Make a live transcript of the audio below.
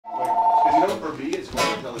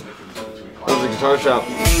Where's the guitar shop?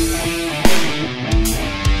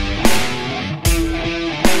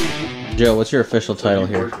 Joe, what's your official title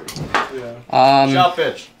here? Shop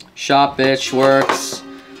bitch. Shop bitch, works,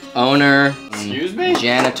 owner. Excuse me?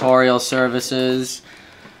 Janitorial services.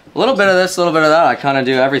 A little bit of this, a little bit of that. I kind of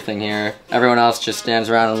do everything here. Everyone else just stands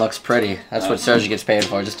around and looks pretty. That's what Sergi gets paid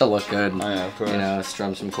for, just to look good. Oh yeah, of course. You know,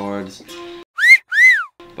 strum some chords.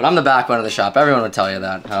 But I'm the backbone of the shop. Everyone would tell you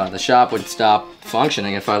that. The shop would stop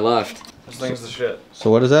functioning if I left. This thing's the shit.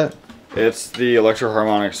 So what is that? It's the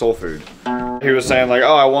Electro-Harmonix soul food. He was saying like,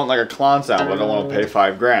 oh, I want like a Klon sound, but I don't want to pay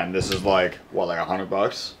 $5 grand. This is like, what, like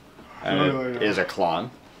 $100? And it is a Klon,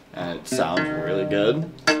 and it sounds really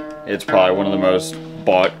good. It's probably one of the most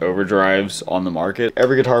bought overdrives on the market.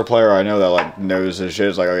 Every guitar player I know that like knows his shit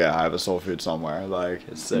is like, oh yeah, I have a soul food somewhere. Like,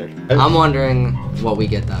 it's sick. I'm wondering what we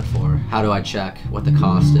get that for. How do I check what the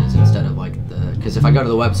cost is instead of like the, because if I go to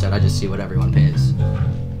the website, I just see what everyone pays.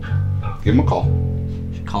 Give him a call.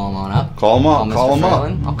 Should call him on up. Call him up. Call him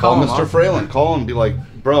Fralin? up. Call Mr. Fralin. Call him and be like,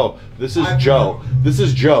 bro, this is Joe. This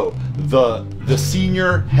is Joe, the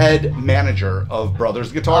senior head manager of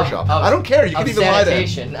Brothers Guitar Shop. I don't care. You can even lie to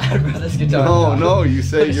him. Brothers Guitar Shop. No, you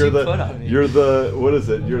say you're the what is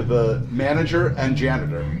it? You're the manager and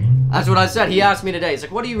janitor. That's what I said. He asked me today. He's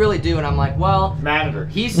like, "What do you really do?" And I'm like, "Well, manager."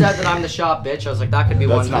 He said that I'm the shop bitch. I was like, that could be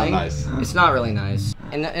one thing. That's not nice. It's not really nice.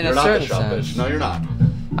 In You're a not certain the shop sense. bitch. No, you're not.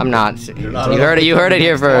 I'm not. You're not. You heard it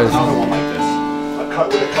here first. Another one like this. A cut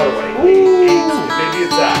with a cutaway. Maybe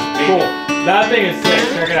it's that. Cool. That thing is sick.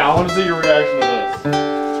 Check it out. I want to see your reaction to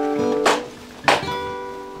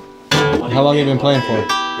this. How long have you been playing for?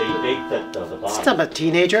 Since I'm a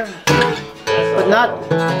teenager, but not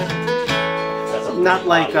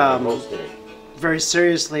like very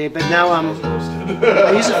seriously. But now I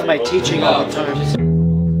use it for my teaching all the time.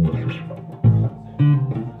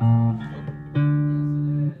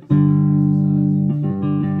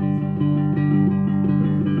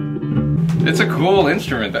 It's a cool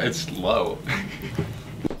instrument. It's low.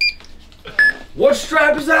 What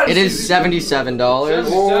strap is that? It is $77.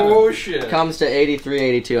 Oh shit. Comes to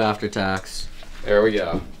 $83.82 after tax. There we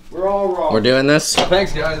go. We're all wrong. We're doing this.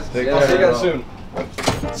 Thanks, guys. I'll see you guys soon.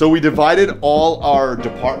 So we divided all our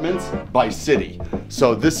departments by city.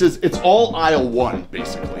 So it's all aisle 1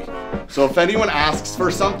 basically. So if anyone asks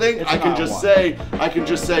for something, I can just say,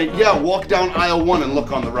 yeah, walk down aisle 1 and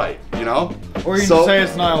look on the right, you know? Or you can say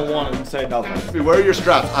it's an aisle 1 and say nothing. Where are your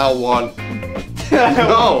straps? Aisle 1.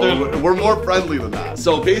 No, we're more friendly than that.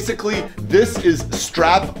 So basically, this is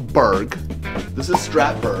Strapburg. This is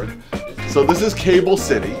Strapburg. So this is Cable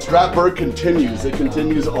City. Strapburg continues. It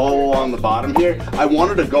continues all along the bottom here. I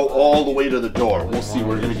wanted to go all the way to the door. We'll see.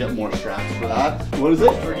 We're gonna get more straps for that. What is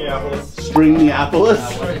it? Stringiapolis.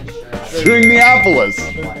 Stringiapolis.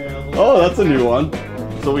 Oh, that's a new one.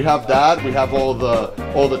 So we have that. We have all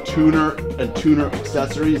the tuner and tuner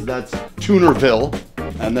accessories. That's Tunerville,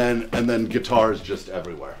 and then guitars just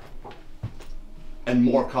everywhere, and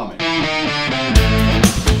more coming.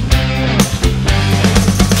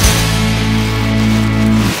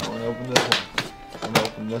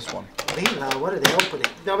 This one. What are they opening?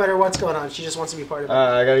 No matter what's going on, she just wants to be part of it.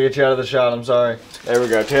 I gotta get you out of the shot, I'm sorry. There we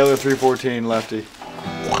go, Taylor 314 lefty.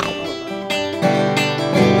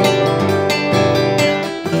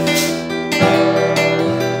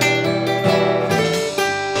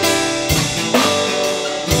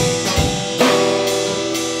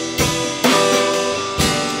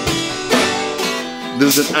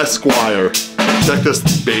 This is an Esquire. Check this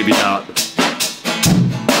baby out.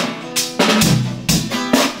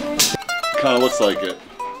 Kind of looks like it.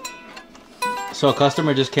 So a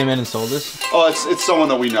customer just came in and sold this? Oh, it's someone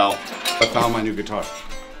that we know. I found my new guitar.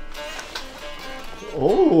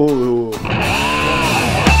 Oh.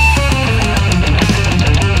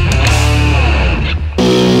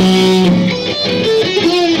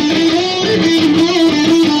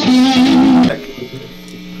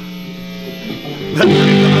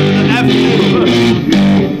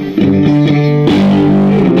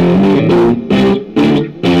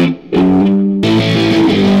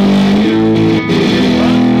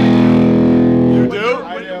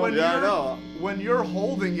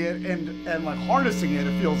 And like harnessing it,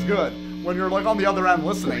 it feels good. When you're like on the other end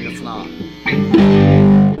listening, it's not.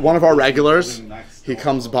 One of our regulars, he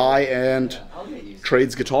comes by and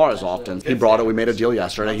trades guitars often. He brought it, we made a deal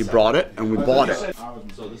yesterday. He brought it and we bought it.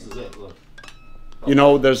 So this is it, look. You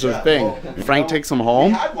know, there's a thing. Frank takes them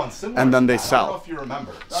home and then they sell.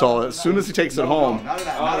 So as soon as he takes it home,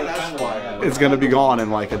 it's gonna be gone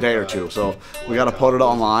in like a day or two. So we gotta put it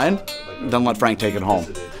online, then let Frank take it home.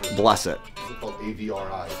 Bless it.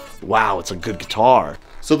 Wow, it's a good guitar.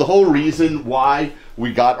 So the whole reason why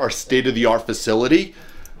we got our state-of-the-art facility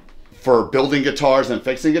for building guitars and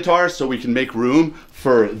fixing guitars, so we can make room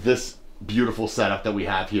for this beautiful setup that we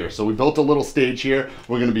have here. So we built a little stage here.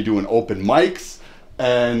 We're gonna be doing open mics.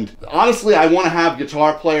 And honestly, I want to have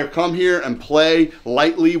guitar player come here and play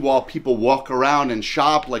lightly while people walk around and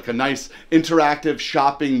shop, like a nice interactive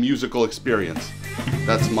shopping musical experience.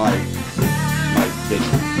 That's my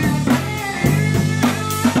vision.